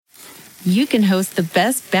you can host the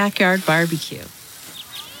best backyard barbecue.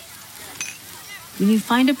 When you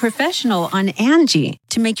find a professional on Angie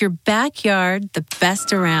to make your backyard the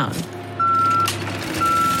best around.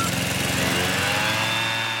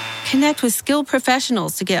 Connect with skilled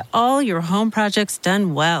professionals to get all your home projects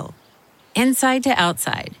done well. Inside to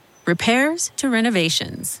outside, repairs to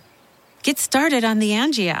renovations. Get started on the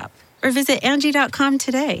Angie app or visit Angie.com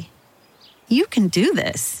today. You can do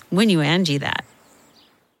this when you Angie that.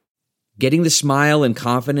 Getting the smile and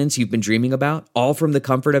confidence you've been dreaming about, all from the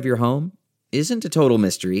comfort of your home, isn't a total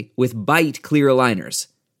mystery with Byte clear aligners.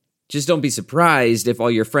 Just don't be surprised if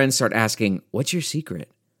all your friends start asking, "What's your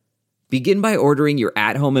secret?" Begin by ordering your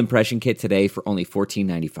at-home impression kit today for only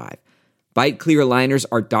 $14.95. Byte clear aligners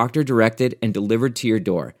are doctor-directed and delivered to your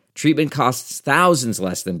door. Treatment costs thousands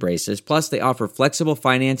less than braces, plus they offer flexible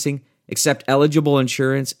financing, accept eligible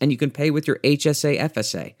insurance, and you can pay with your HSA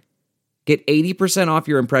FSA. Get 80% off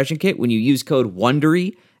your impression kit when you use code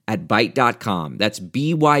WONDERY at Byte.com. That's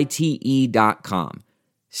BYTE.com.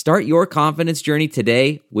 Start your confidence journey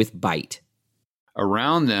today with Byte.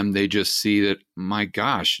 Around them, they just see that, my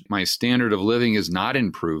gosh, my standard of living is not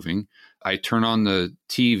improving. I turn on the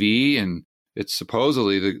TV and it's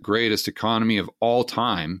supposedly the greatest economy of all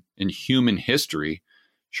time in human history.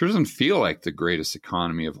 Sure doesn't feel like the greatest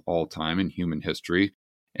economy of all time in human history.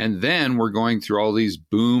 And then we're going through all these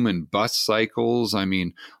boom and bust cycles. I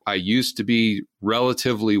mean, I used to be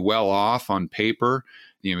relatively well off on paper.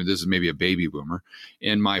 This is maybe a baby boomer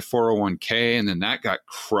in my 401k. And then that got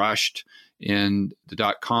crushed in the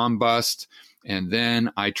dot-com bust. And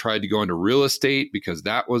then I tried to go into real estate because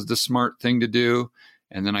that was the smart thing to do.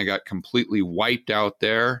 And then I got completely wiped out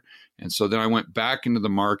there. And so then I went back into the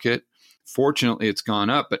market. Fortunately, it's gone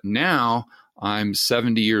up. But now I'm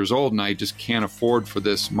 70 years old and I just can't afford for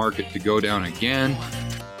this market to go down again.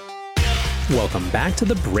 Welcome back to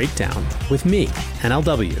The Breakdown with me,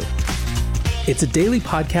 NLW. It's a daily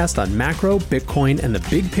podcast on macro, Bitcoin, and the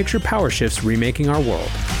big picture power shifts remaking our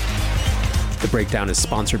world. The Breakdown is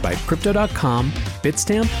sponsored by Crypto.com,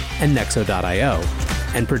 Bitstamp, and Nexo.io,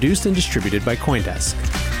 and produced and distributed by CoinDesk.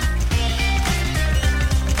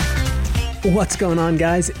 What's going on,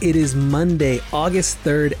 guys? It is Monday, August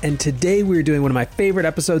 3rd, and today we're doing one of my favorite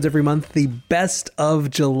episodes every month, the Best of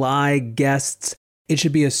July Guests. It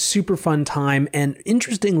should be a super fun time, and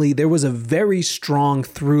interestingly, there was a very strong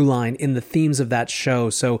through line in the themes of that show,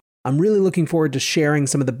 so I'm really looking forward to sharing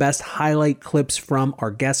some of the best highlight clips from our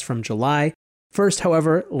guests from July. First,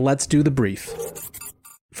 however, let's do the brief.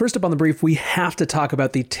 First up on the brief, we have to talk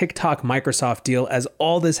about the TikTok-Microsoft deal, as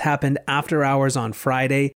all this happened after hours on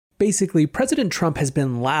Friday. Basically, President Trump has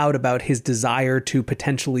been loud about his desire to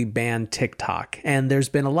potentially ban TikTok, and there's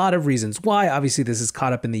been a lot of reasons why. Obviously, this is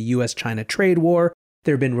caught up in the US-China trade war.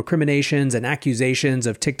 There have been recriminations and accusations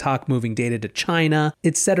of TikTok moving data to China,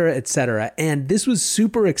 etc., etc. And this was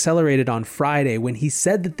super accelerated on Friday when he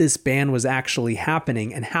said that this ban was actually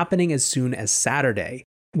happening and happening as soon as Saturday.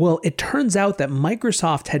 Well, it turns out that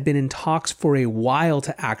Microsoft had been in talks for a while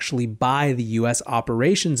to actually buy the US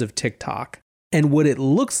operations of TikTok. And what it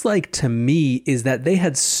looks like to me is that they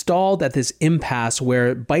had stalled at this impasse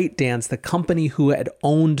where ByteDance, the company who had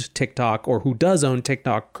owned TikTok or who does own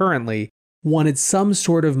TikTok currently, wanted some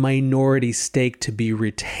sort of minority stake to be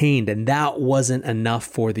retained, and that wasn't enough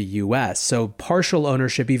for the US. So partial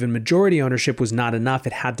ownership, even majority ownership, was not enough.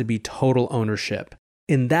 It had to be total ownership.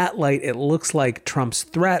 In that light, it looks like Trump's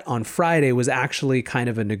threat on Friday was actually kind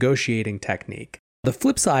of a negotiating technique. The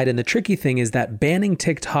flip side, and the tricky thing, is that banning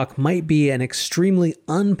TikTok might be an extremely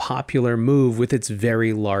unpopular move with its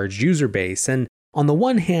very large user base. And on the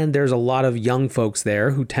one hand, there's a lot of young folks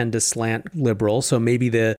there who tend to slant liberal, so maybe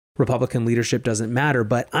the Republican leadership doesn't matter,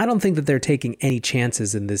 but I don't think that they're taking any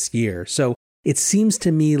chances in this year. So it seems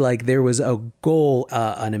to me like there was a goal,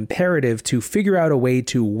 an imperative to figure out a way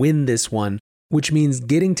to win this one, which means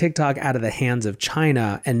getting TikTok out of the hands of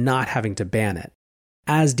China and not having to ban it.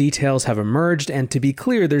 As details have emerged, and to be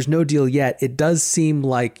clear, there's no deal yet, it does seem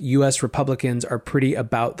like US Republicans are pretty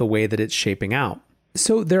about the way that it's shaping out.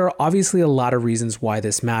 So there are obviously a lot of reasons why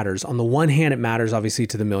this matters. On the one hand, it matters obviously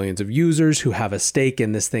to the millions of users who have a stake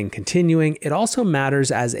in this thing continuing. It also matters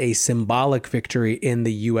as a symbolic victory in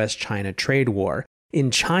the US-China trade war. In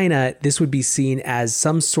China, this would be seen as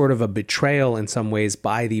some sort of a betrayal in some ways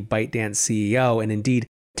by the ByteDance CEO. And indeed,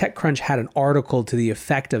 TechCrunch had an article to the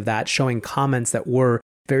effect of that, showing comments that were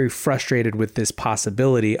very frustrated with this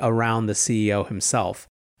possibility around the CEO himself.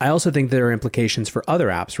 I also think there are implications for other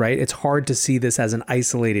apps, right? It's hard to see this as an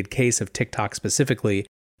isolated case of TikTok specifically.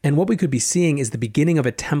 And what we could be seeing is the beginning of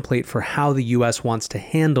a template for how the US wants to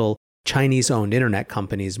handle Chinese-owned internet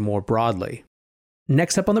companies more broadly.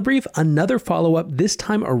 Next up on the brief, another follow-up, this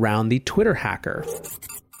time around the Twitter hacker.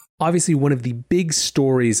 Obviously, one of the big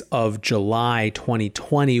stories of July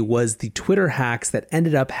 2020 was the Twitter hacks that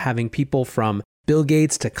ended up having people from Bill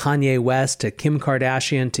Gates to Kanye West to Kim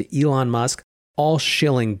Kardashian to Elon Musk all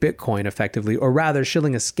shilling Bitcoin effectively, or rather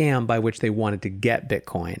shilling a scam by which they wanted to get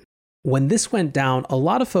Bitcoin. When this went down, a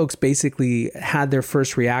lot of folks basically had their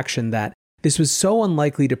first reaction that this was so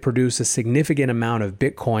unlikely to produce a significant amount of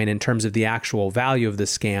Bitcoin in terms of the actual value of the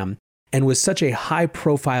scam, and was such a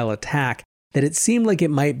high-profile attack that it seemed like it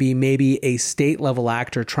might be maybe a state-level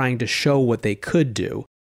actor trying to show what they could do.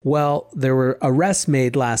 Well, there were arrests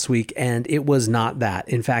made last week, and it was not that.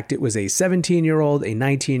 In fact, it was a 17-year-old, a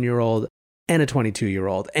 19-year-old, and a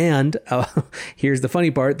 22-year-old. And here's the funny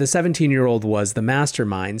part, the 17-year-old was the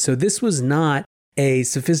mastermind. So this was not a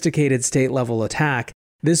sophisticated state-level attack.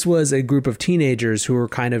 This was a group of teenagers who were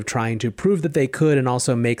kind of trying to prove that they could and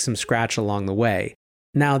also make some scratch along the way.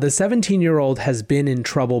 Now, the 17-year-old has been in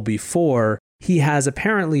trouble before. He has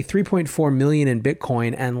apparently 3.4 million in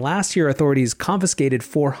Bitcoin, and last year authorities confiscated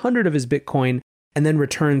 400 of his Bitcoin and then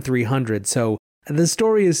returned 300. So the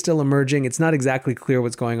story is still emerging. It's not exactly clear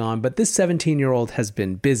what's going on, but this 17-year-old has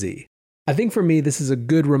been busy. I think for me, this is a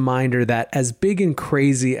good reminder that as big and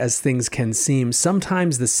crazy as things can seem,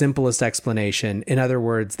 sometimes the simplest explanation, in other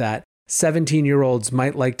words, that 17-year-olds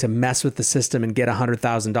might like to mess with the system and get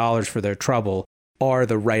 $100,000 for their trouble, are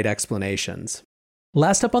the right explanations.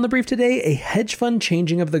 Last up on the brief today, a hedge fund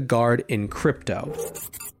changing of the guard in crypto.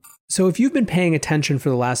 So if you've been paying attention for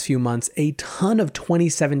the last few months, a ton of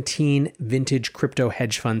 2017 vintage crypto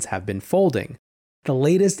hedge funds have been folding. The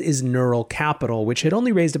latest is Neural Capital, which had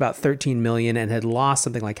only raised about $13 million and had lost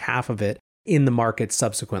something like half of it in the market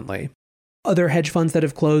subsequently. Other hedge funds that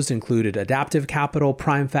have closed included Adaptive Capital,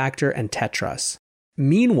 Prime Factor, and Tetras.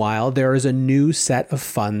 Meanwhile, there is a new set of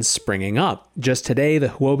funds springing up. Just today, the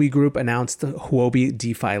Huobi Group announced the Huobi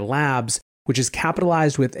DeFi Labs, which is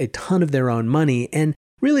capitalized with a ton of their own money. And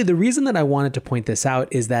really, the reason that I wanted to point this out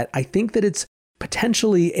is that I think that it's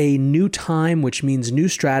potentially a new time, which means new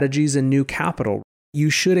strategies and new capital. You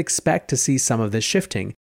should expect to see some of this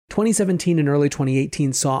shifting. 2017 and early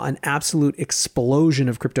 2018 saw an absolute explosion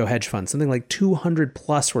of crypto hedge funds. Something like 200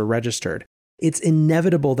 plus were registered. It's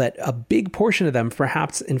inevitable that a big portion of them,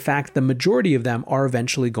 perhaps in fact the majority of them, are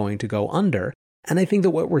eventually going to go under. And I think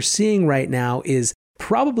that what we're seeing right now is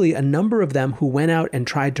probably a number of them who went out and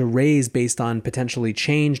tried to raise based on potentially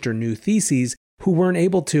changed or new theses who weren't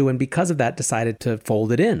able to, and because of that decided to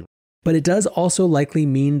fold it in. But it does also likely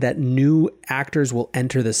mean that new actors will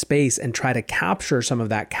enter the space and try to capture some of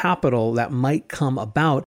that capital that might come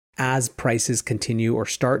about as prices continue or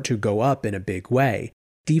start to go up in a big way.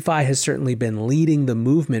 DeFi has certainly been leading the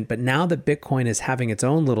movement, but now that Bitcoin is having its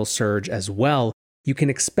own little surge as well, you can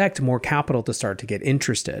expect more capital to start to get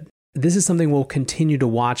interested. This is something we'll continue to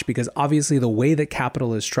watch because obviously the way that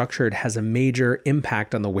capital is structured has a major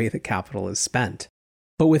impact on the way that capital is spent.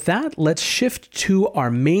 But with that, let's shift to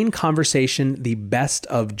our main conversation, the best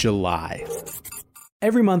of July.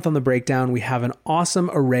 Every month on The Breakdown, we have an awesome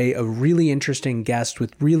array of really interesting guests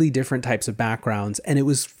with really different types of backgrounds, and it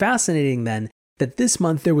was fascinating then that this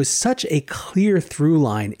month there was such a clear through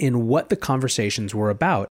line in what the conversations were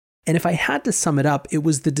about. And if I had to sum it up, it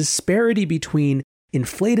was the disparity between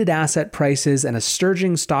inflated asset prices and a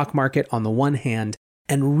surging stock market on the one hand,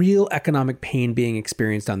 and real economic pain being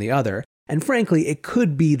experienced on the other. And frankly, it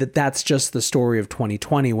could be that that's just the story of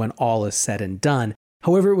 2020 when all is said and done.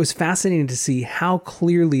 However, it was fascinating to see how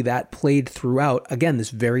clearly that played throughout, again, this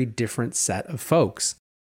very different set of folks.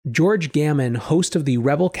 George Gammon, host of the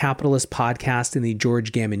Rebel Capitalist podcast and the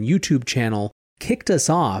George Gammon YouTube channel, kicked us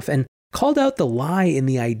off and called out the lie in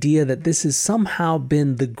the idea that this has somehow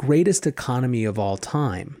been the greatest economy of all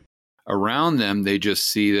time. Around them, they just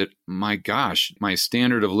see that, my gosh, my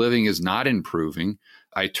standard of living is not improving.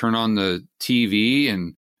 I turn on the TV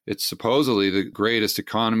and it's supposedly the greatest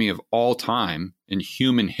economy of all time in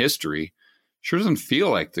human history. Sure doesn't feel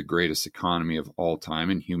like the greatest economy of all time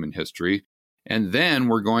in human history. And then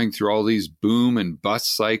we're going through all these boom and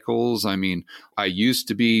bust cycles. I mean, I used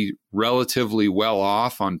to be relatively well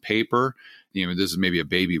off on paper. This is maybe a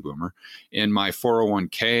baby boomer in my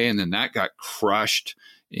 401k. And then that got crushed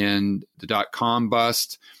in the dot-com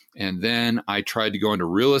bust. And then I tried to go into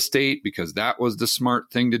real estate because that was the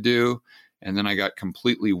smart thing to do. And then I got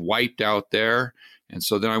completely wiped out there. And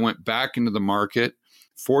so then I went back into the market.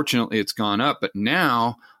 Fortunately, it's gone up. But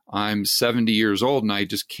now I'm 70 years old and I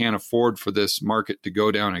just can't afford for this market to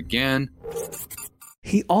go down again.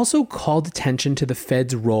 He also called attention to the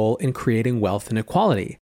Fed's role in creating wealth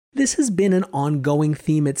inequality. This has been an ongoing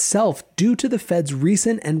theme itself due to the Fed's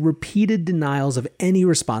recent and repeated denials of any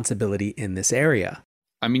responsibility in this area.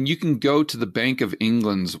 I mean, you can go to the Bank of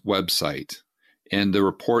England's website and the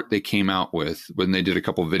report they came out with when they did a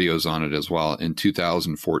couple of videos on it as well in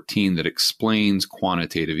 2014 that explains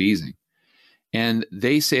quantitative easing. And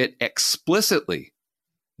they say it explicitly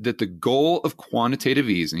that the goal of quantitative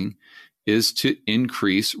easing is to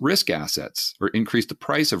increase risk assets or increase the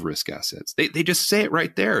price of risk assets. They just say it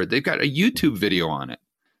right there. They've got a YouTube video on it.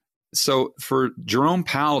 So for Jerome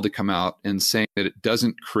Powell to come out and say that it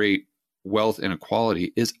doesn't create wealth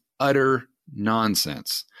inequality is utter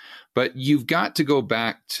nonsense. But you've got to go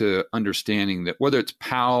back to understanding that whether it's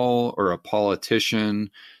Powell or a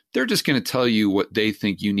politician, they're just going to tell you what they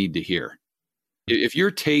think you need to hear. If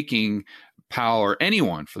you're taking Powell or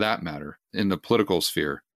anyone for that matter in the political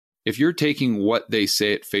sphere, if you're taking what they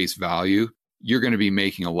say at face value, you're going to be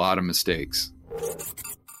making a lot of mistakes.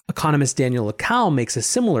 Economist Daniel Lacal makes a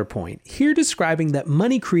similar point, here describing that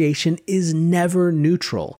money creation is never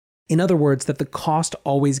neutral. In other words, that the cost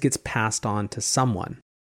always gets passed on to someone.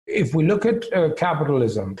 If we look at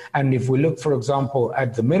capitalism, and if we look, for example,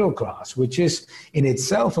 at the middle class, which is in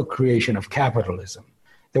itself a creation of capitalism,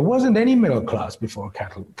 there wasn't any middle class before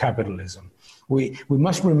capitalism. We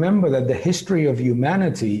must remember that the history of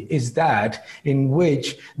humanity is that in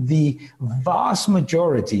which the vast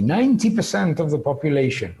majority, 90% of the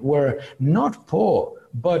population, were not poor,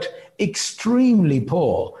 but extremely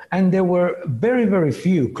poor. And there were very, very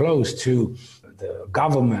few close to the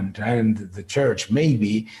government and the church,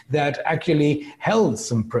 maybe, that actually held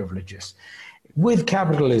some privileges. With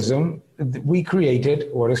capitalism, we created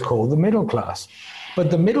what is called the middle class. But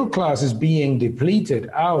the middle class is being depleted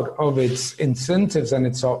out of its incentives and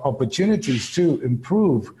its opportunities to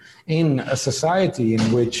improve in a society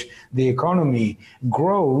in which the economy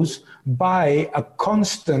grows by a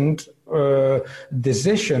constant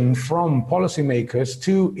decision from policymakers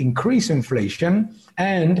to increase inflation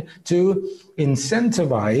and to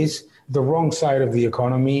incentivize the wrong side of the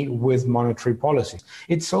economy with monetary policy.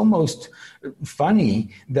 It's almost funny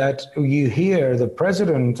that you hear the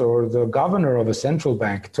president or the governor of a central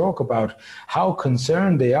bank talk about how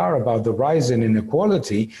concerned they are about the rise in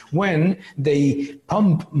inequality when they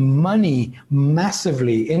pump money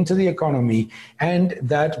massively into the economy, and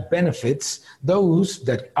that benefits those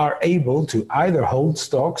that are able to either hold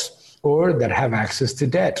stocks or that have access to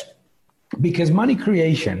debt. Because money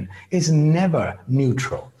creation is never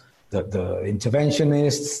neutral. The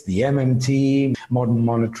interventionists, the MMT, modern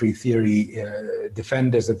monetary theory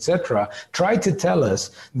defenders, etc., try to tell us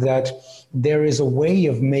that there is a way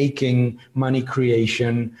of making money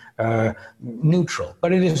creation neutral.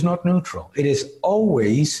 But it is not neutral. It is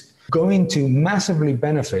always going to massively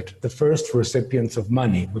benefit the first recipients of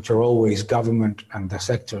money, which are always government and the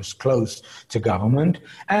sectors close to government,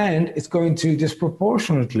 and it's going to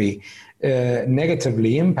disproportionately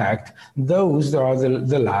negatively impact those that are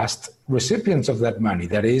the last recipients of that money,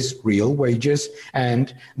 that is real wages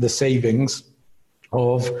and the savings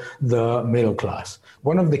of the middle class.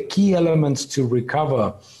 One of the key elements to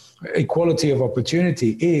recover equality of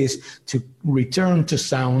opportunity is to return to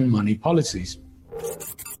sound money policies.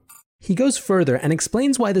 He goes further and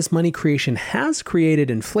explains why this money creation has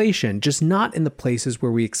created inflation, just not in the places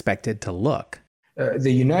where we expect it to look.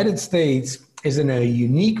 The United States is in a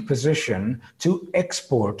unique position to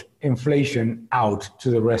export inflation out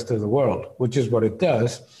to the rest of the world, which is what it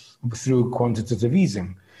does through quantitative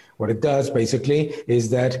easing. What it does basically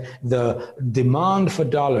is that the demand for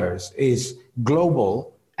dollars is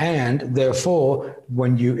global, and therefore,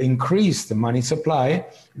 when you increase the money supply,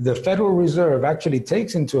 the Federal Reserve actually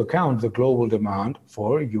takes into account the global demand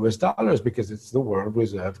for US dollars because it's the world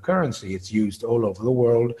reserve currency. It's used all over the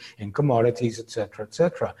world in commodities, et cetera, et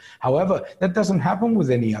cetera. However, that doesn't happen with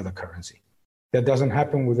any other currency. That doesn't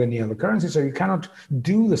happen with any other currency, so you cannot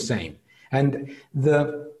do the same. And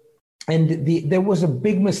there was a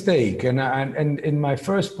big mistake. And in my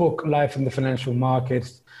first book, Life in the Financial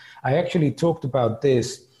Markets, I actually talked about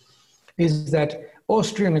this, is that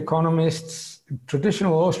Austrian economists,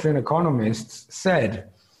 traditional Austrian economists, said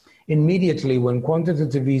immediately when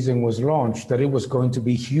quantitative easing was launched that it was going to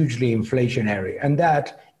be hugely inflationary. And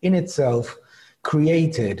that in itself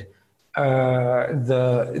created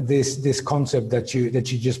this concept that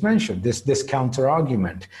you just mentioned, this counter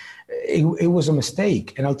argument. It was a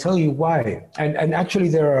mistake, and I'll tell you why. And actually,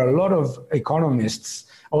 there are a lot of economists,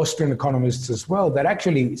 Austrian economists as well, that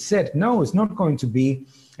actually said, no, it's not going to be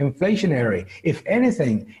inflationary. If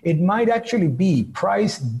anything, it might actually be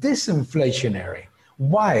price disinflationary.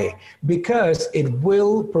 Why? Because it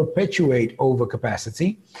will perpetuate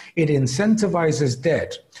overcapacity. It incentivizes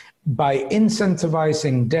debt. By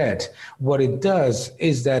incentivizing debt, what it does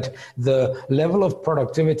is that the level of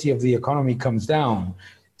productivity of the economy comes down.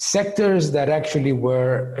 Sectors that actually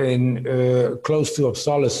were in close to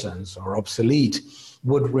obsolescence or obsolete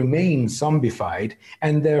would remain zombified,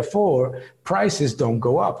 and therefore prices don't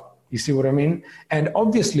go up. You see what I mean? And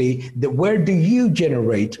obviously, where do you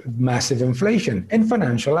generate massive inflation? In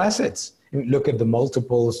financial assets. Look at the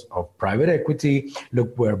multiples of private equity,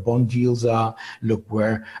 look where bond yields are, look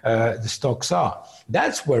where the stocks are.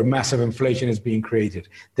 That's where massive inflation is being created.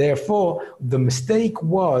 Therefore, the mistake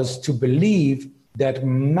was to believe that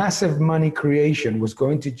massive money creation was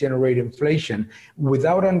going to generate inflation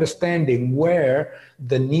without understanding where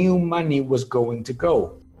the new money was going to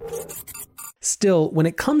go. Still, when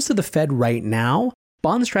it comes to the Fed right now,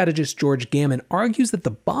 bond strategist George Gammon argues that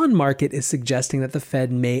the bond market is suggesting that the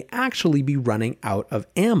Fed may actually be running out of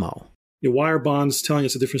ammo. Why are bonds telling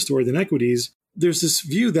us a different story than equities? There's this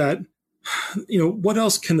view that, what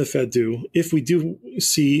else can the Fed do if we do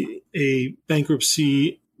see a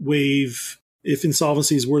bankruptcy wave, if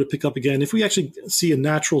insolvencies were to pick up again, if we actually see a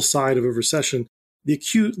natural side of a recession, the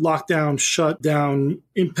acute lockdown, shutdown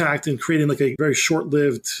impact and creating like a very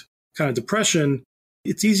short-lived kind of depression,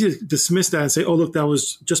 it's easy to dismiss that and say, oh, look, that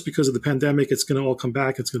was just because of the pandemic. It's going to all come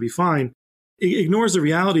back. It's going to be fine. It ignores the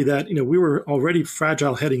reality that, we were already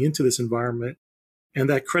fragile heading into this environment and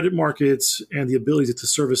that credit markets and the ability to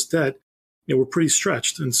service debt, were pretty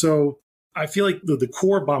stretched. And so I feel like the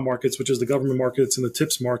core bond markets, which is the government markets and the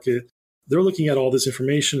TIPS market, they're looking at all this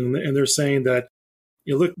information and they're saying that,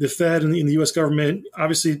 look, the Fed and the U.S. government,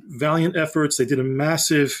 obviously valiant efforts. They did a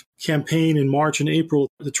massive campaign in March and April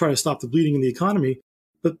to try to stop the bleeding in the economy.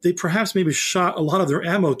 But they perhaps maybe shot a lot of their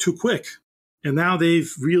ammo too quick. And now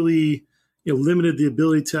they've really limited the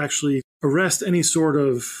ability to actually arrest any sort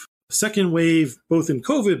of second wave, both in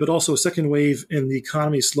COVID, but also a second wave in the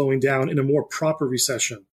economy slowing down in a more proper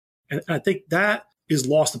recession. And I think that is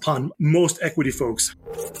lost upon most equity folks.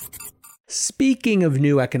 Speaking of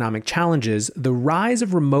new economic challenges, the rise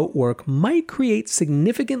of remote work might create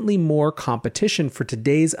significantly more competition for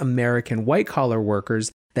today's American white-collar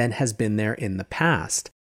workers than has been there in the past.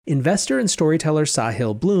 Investor and storyteller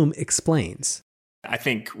Sahil Bloom explains. I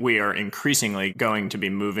think we are increasingly going to be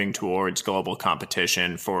moving towards global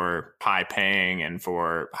competition for high paying and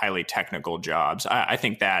for highly technical jobs. I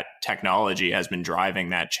think that technology has been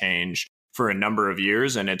driving that change for a number of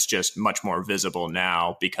years, and it's just much more visible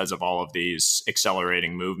now because of all of these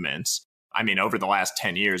accelerating movements. I mean, over the last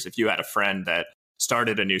 10 years, if you had a friend that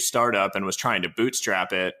started a new startup and was trying to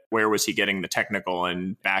bootstrap it, where was he getting the technical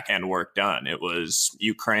and back-end work done? It was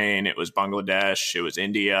Ukraine, it was Bangladesh, it was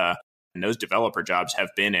India. And those developer jobs have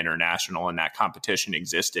been international, and that competition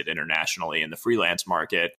existed internationally in the freelance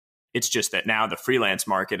market. It's just that now the freelance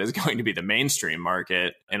market is going to be the mainstream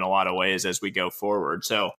market in a lot of ways as we go forward.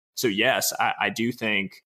 So yes, I do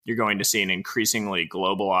think you're going to see an increasingly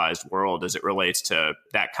globalized world as it relates to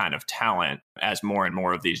that kind of talent as more and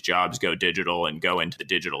more of these jobs go digital and go into the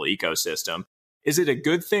digital ecosystem. Is it a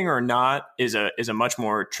good thing or not is a much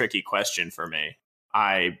more tricky question for me.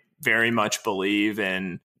 I very much believe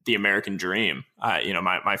in the American dream.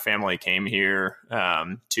 My family came here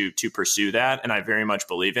to pursue that, and I very much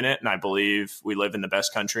believe in it, and I believe we live in the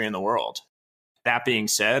best country in the world. That being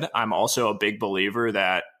said, I'm also a big believer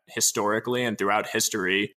that historically and throughout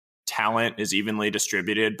history, talent is evenly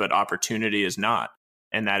distributed, but opportunity is not.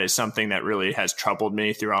 And that is something that really has troubled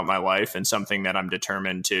me throughout my life and something that I'm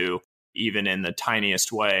determined to, even in the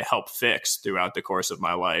tiniest way, help fix throughout the course of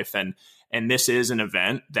my life. And this is an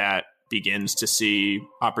event that begins to see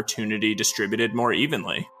opportunity distributed more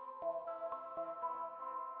evenly.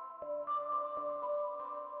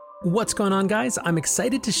 What's going on, guys? I'm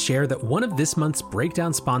excited to share that one of this month's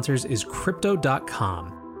breakdown sponsors is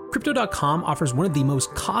Crypto.com. Crypto.com offers one of the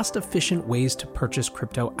most cost-efficient ways to purchase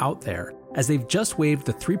crypto out there, as they've just waived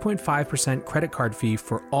the 3.5% credit card fee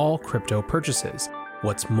for all crypto purchases.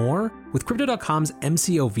 What's more, with Crypto.com's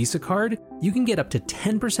MCO Visa card, you can get up to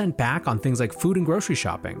 10% back on things like food and grocery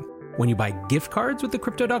shopping. When you buy gift cards with the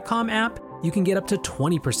Crypto.com app, you can get up to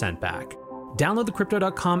 20% back. Download the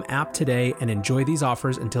Crypto.com app today and enjoy these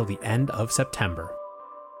offers until the end of September.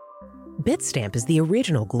 Bitstamp is the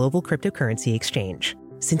original global cryptocurrency exchange.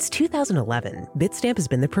 Since 2011, Bitstamp has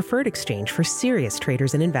been the preferred exchange for serious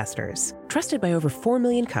traders and investors. Trusted by over 4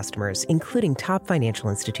 million customers, including top financial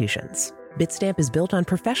institutions. Bitstamp is built on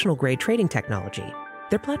professional-grade trading technology.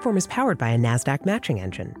 Their platform is powered by a NASDAQ matching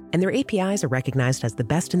engine, and their APIs are recognized as the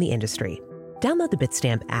best in the industry. Download the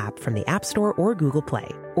Bitstamp app from the App Store or Google Play,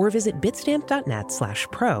 or visit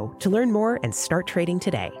bitstamp.net/pro to learn more and start trading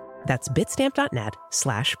today. That's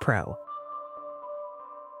bitstamp.net/pro.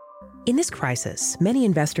 In this crisis, many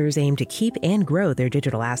investors aim to keep and grow their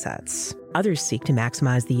digital assets. Others seek to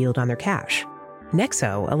maximize the yield on their cash.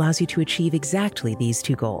 Nexo allows you to achieve exactly these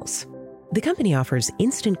two goals. The company offers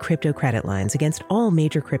instant crypto credit lines against all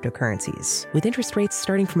major cryptocurrencies, with interest rates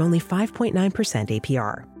starting from only 5.9%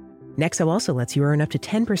 APR. Nexo also lets you earn up to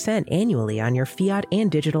 10% annually on your fiat and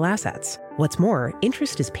digital assets. What's more,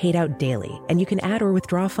 interest is paid out daily, and you can add or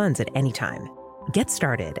withdraw funds at any time. Get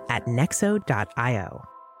started at nexo.io.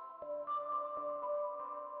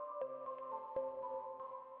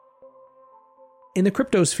 In the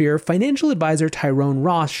cryptosphere, financial advisor Tyrone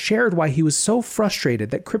Ross shared why he was so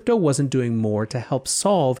frustrated that crypto wasn't doing more to help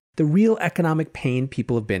solve the real economic pain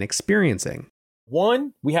people have been experiencing.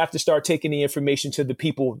 One, we have to start taking the information to the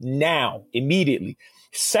people now, immediately.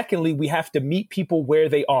 Secondly, we have to meet people where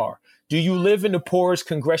they are. Do you live in the poorest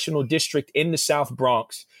congressional district in the South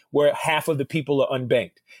Bronx where half of the people are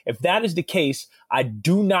unbanked? If that is the case, I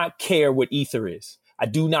do not care what Ether is. I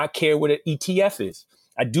do not care what an ETF is.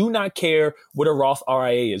 I do not care what a Roth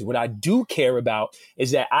IRA is. What I do care about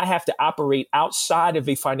is that I have to operate outside of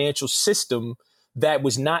a financial system that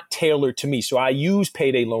was not tailored to me. So I use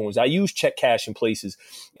payday loans. I use check cash in places.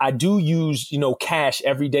 I do use, cash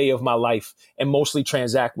every day of my life and mostly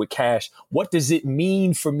transact with cash. What does it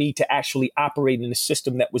mean for me to actually operate in a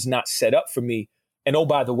system that was not set up for me? And oh,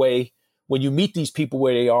 by the way, when you meet these people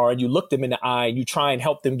where they are and you look them in the eye and you try and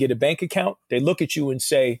help them get a bank account, they look at you and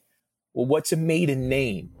say, well, what's a maiden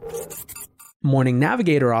name? Morning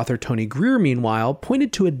Navigator author Tony Greer, meanwhile,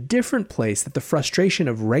 pointed to a different place that the frustration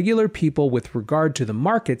of regular people with regard to the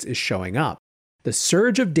markets is showing up. The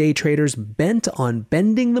surge of day traders bent on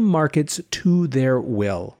bending the markets to their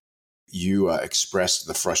will. You expressed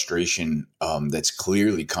the frustration that's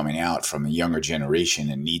clearly coming out from the younger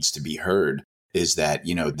generation and needs to be heard, is that,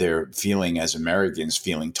 they're feeling, as Americans,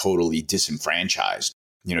 feeling totally disenfranchised.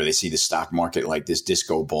 They see the stock market like this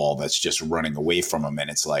disco ball that's just running away from them. And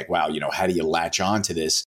it's like, wow, how do you latch on to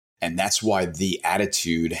this? And that's why the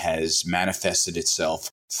attitude has manifested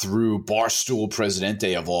itself through Barstool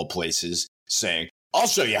Presidente of all places saying, I'll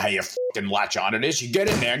show you how you fucking latch on to this. You get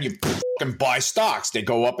in there and you fucking buy stocks. They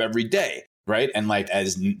go up every day. Right. And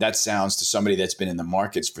as that sounds to somebody that's been in the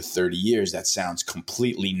markets for 30 years, that sounds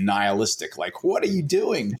completely nihilistic. Like, what are you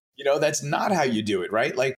doing? That's not how you do it.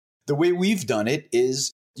 Right. Like, the way we've done it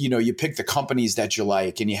is, you pick the companies that you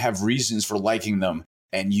like and you have reasons for liking them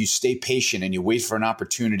and you stay patient and you wait for an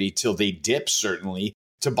opportunity till they dip, certainly,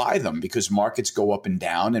 to buy them because markets go up and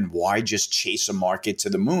down. And why just chase a market to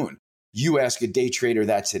the moon? You ask a day trader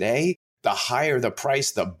that today, the higher the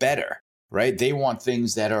price, the better, right? They want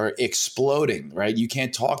things that are exploding, right? You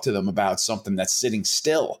can't talk to them about something that's sitting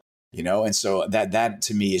still, and so that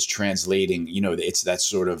to me is translating, it's that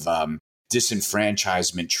sort of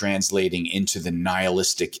disenfranchisement translating into the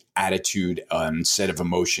nihilistic attitude and set of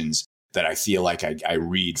emotions that I feel like I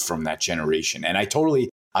read from that generation. And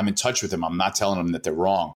I'm in touch with them. I'm not telling them that they're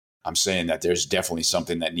wrong. I'm saying that there's definitely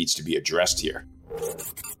something that needs to be addressed here.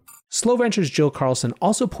 Slow Ventures' Jill Carlson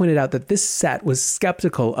also pointed out that this set was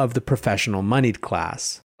skeptical of the professional moneyed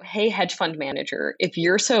class. Hey, hedge fund manager, if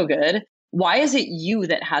you're so good, why is it you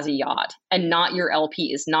that has a yacht and not your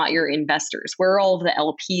LPs, not your investors? Where are all of the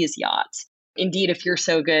LPs' yachts? Indeed, if you're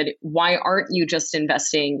so good, why aren't you just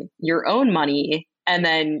investing your own money and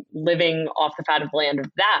then living off the fat of the land of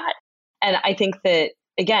that? And I think that,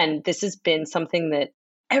 again, this has been something that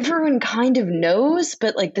everyone kind of knows,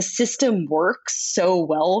 but the system works so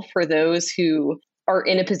well for those who are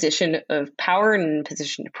in a position of power and in a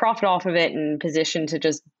position to profit off of it and in a position to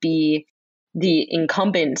just be the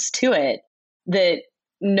incumbents to it, that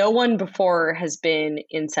no one before has been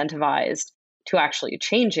incentivized to actually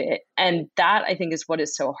change it. And that, I think, is what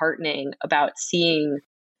is so heartening about seeing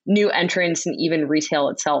new entrants and even retail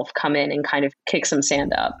itself come in and kind of kick some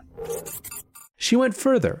sand up. She went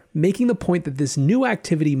further, making the point that this new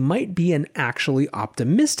activity might be an actually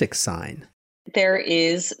optimistic sign. There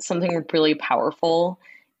is something really powerful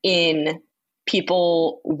in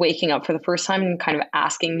people waking up for the first time and kind of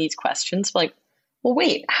asking these questions, like, well,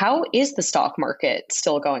 wait, how is the stock market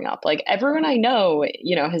still going up? Everyone I know,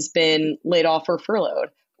 has been laid off or furloughed.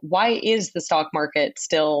 Why is the stock market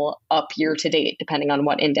still up year to date, depending on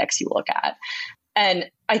what index you look at? And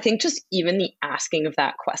I think just even the asking of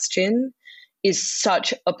that question is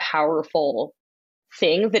such a powerful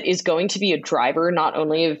thing that is going to be a driver not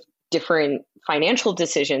only of different financial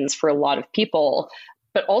decisions for a lot of people,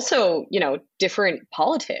 but also, different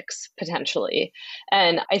politics potentially.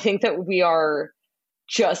 And I think that we are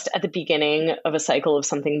just at the beginning of a cycle of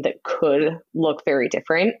something that could look very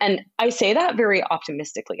different. And I say that very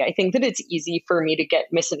optimistically. I think that it's easy for me to get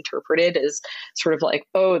misinterpreted as sort of like,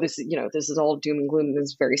 oh, this is all doom and gloom. This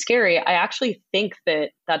is very scary. I actually think that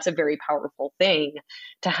that's a very powerful thing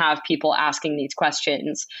to have people asking these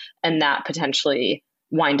questions, and that potentially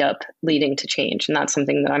wind up leading to change. And that's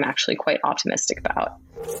something that I'm actually quite optimistic about.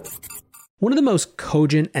 One of the most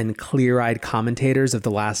cogent and clear-eyed commentators of the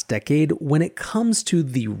last decade when it comes to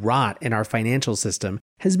the rot in our financial system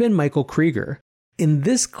has been Michael Krieger. In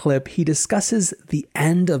this clip, he discusses the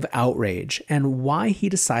end of outrage and why he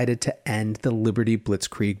decided to end the Liberty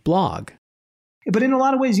Blitzkrieg blog. But in a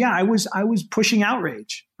lot of ways, I was pushing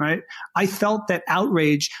outrage, right? I felt that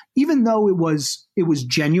outrage, even though it was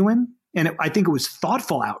genuine, and I think it was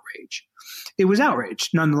thoughtful outrage, it was outrage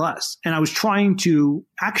nonetheless. And I was trying to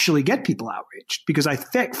actually get people outraged because I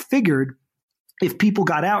figured if people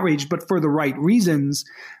got outraged, but for the right reasons,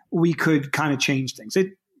 we could kind of change things.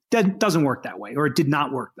 It doesn't work that way, or it did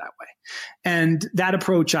not work that way. And that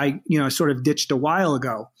approach I sort of ditched a while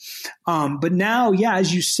ago. But now,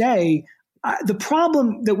 as you say, the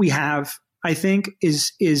problem that we have, I think,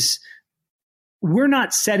 is if we're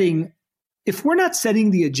not setting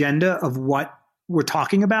the agenda of what we're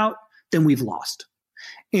talking about, then we've lost.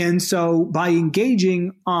 And so by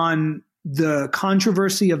engaging on the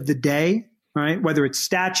controversy of the day, right, whether it's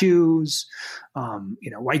statues,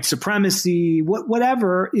 white supremacy,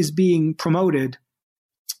 whatever is being promoted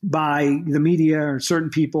by the media or certain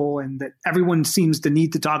people, and that everyone seems to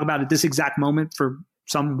need to talk about at this exact moment for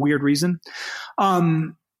some weird reason,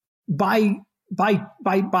 by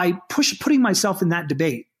putting myself in that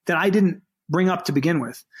debate that I didn't bring up to begin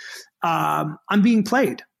with, I'm being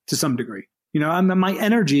played to some degree. My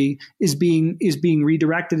energy is being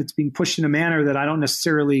redirected. It's being pushed in a manner that I don't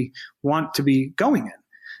necessarily want to be going in.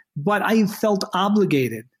 But I felt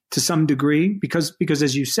obligated to some degree because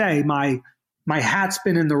as you say, my hat's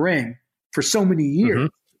been in the ring for so many years.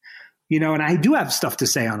 Mm-hmm. And I do have stuff to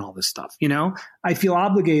say on all this stuff. I feel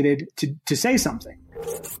obligated to say something.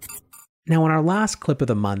 Now, in our last clip of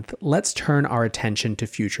the month, let's turn our attention to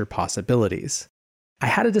future possibilities. I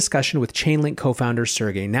had a discussion with Chainlink co-founder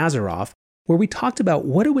Sergey Nazarov, where we talked about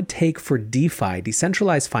what it would take for DeFi,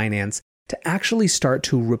 decentralized finance, to actually start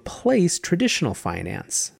to replace traditional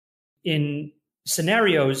finance. In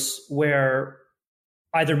scenarios where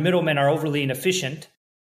either middlemen are overly inefficient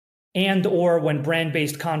and or when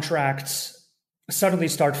brand-based contracts suddenly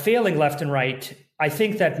start failing left and right, I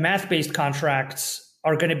think that math-based contracts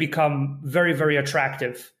are going to become very, very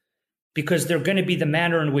attractive because they're going to be the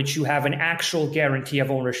manner in which you have an actual guarantee of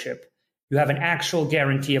ownership. You have an actual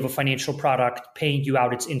guarantee of a financial product paying you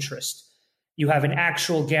out its interest. You have an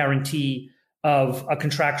actual guarantee of a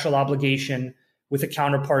contractual obligation with a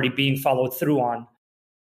counterparty being followed through on.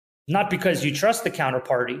 Not because you trust the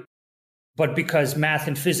counterparty, but because math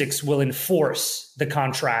and physics will enforce the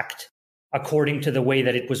contract according to the way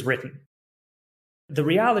that it was written. The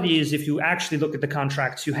reality is, if you actually look at the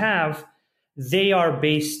contracts you have, they are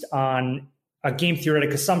based on a game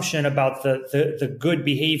theoretic assumption about the good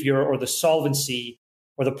behavior or the solvency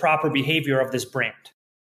or the proper behavior of this brand.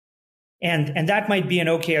 And that might be an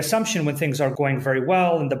okay assumption when things are going very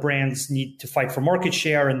well and the brands need to fight for market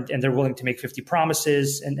share and they're willing to make 50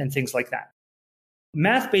 promises and things like that.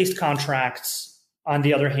 Math-based contracts, on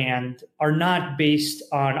the other hand, are not based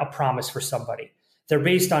on a promise for somebody. They're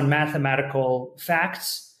based on mathematical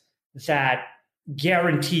facts that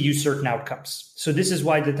guarantee you certain outcomes. So this is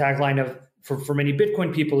why the tagline for many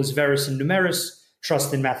Bitcoin people is Verus in Numeris,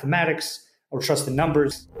 trust in mathematics or trust in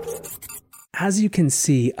numbers. As you can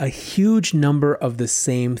see, a huge number of the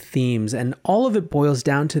same themes, and all of it boils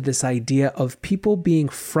down to this idea of people being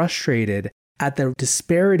frustrated at the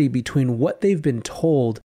disparity between what they've been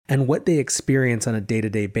told and what they experience on a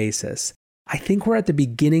day-to-day basis. I think we're at the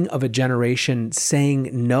beginning of a generation saying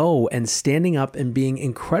no and standing up and being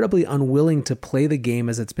incredibly unwilling to play the game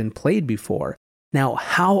as it's been played before. Now,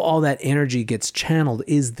 how all that energy gets channeled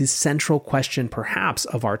is the central question, perhaps,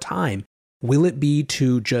 of our time. Will it be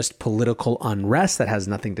to just political unrest that has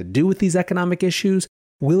nothing to do with these economic issues?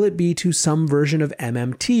 Will it be to some version of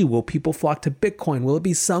MMT? Will people flock to Bitcoin? Will it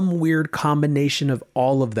be some weird combination of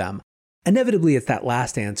all of them? Inevitably, it's that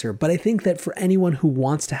last answer, but I think that for anyone who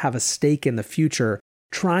wants to have a stake in the future,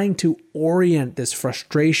 trying to orient this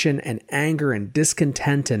frustration and anger and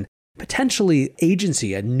discontent and potentially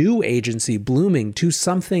agency, a new agency blooming to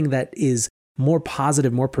something that is more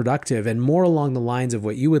positive, more productive, and more along the lines of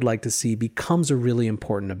what you would like to see becomes a really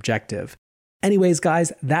important objective. Anyways,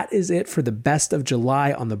 guys, that is it for the best of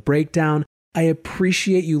July on The Breakdown. I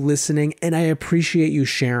appreciate you listening and I appreciate you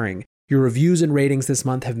sharing. Your reviews and ratings this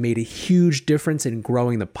month have made a huge difference in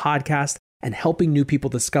growing the podcast and helping new people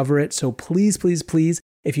discover it. So please, please, please,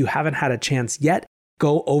 if you haven't had a chance yet,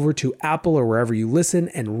 go over to Apple or wherever you listen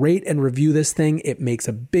and rate and review this thing. It makes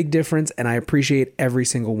a big difference and I appreciate every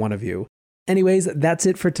single one of you. Anyways, that's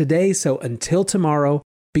it for today. So until tomorrow,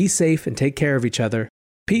 be safe and take care of each other.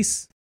 Peace.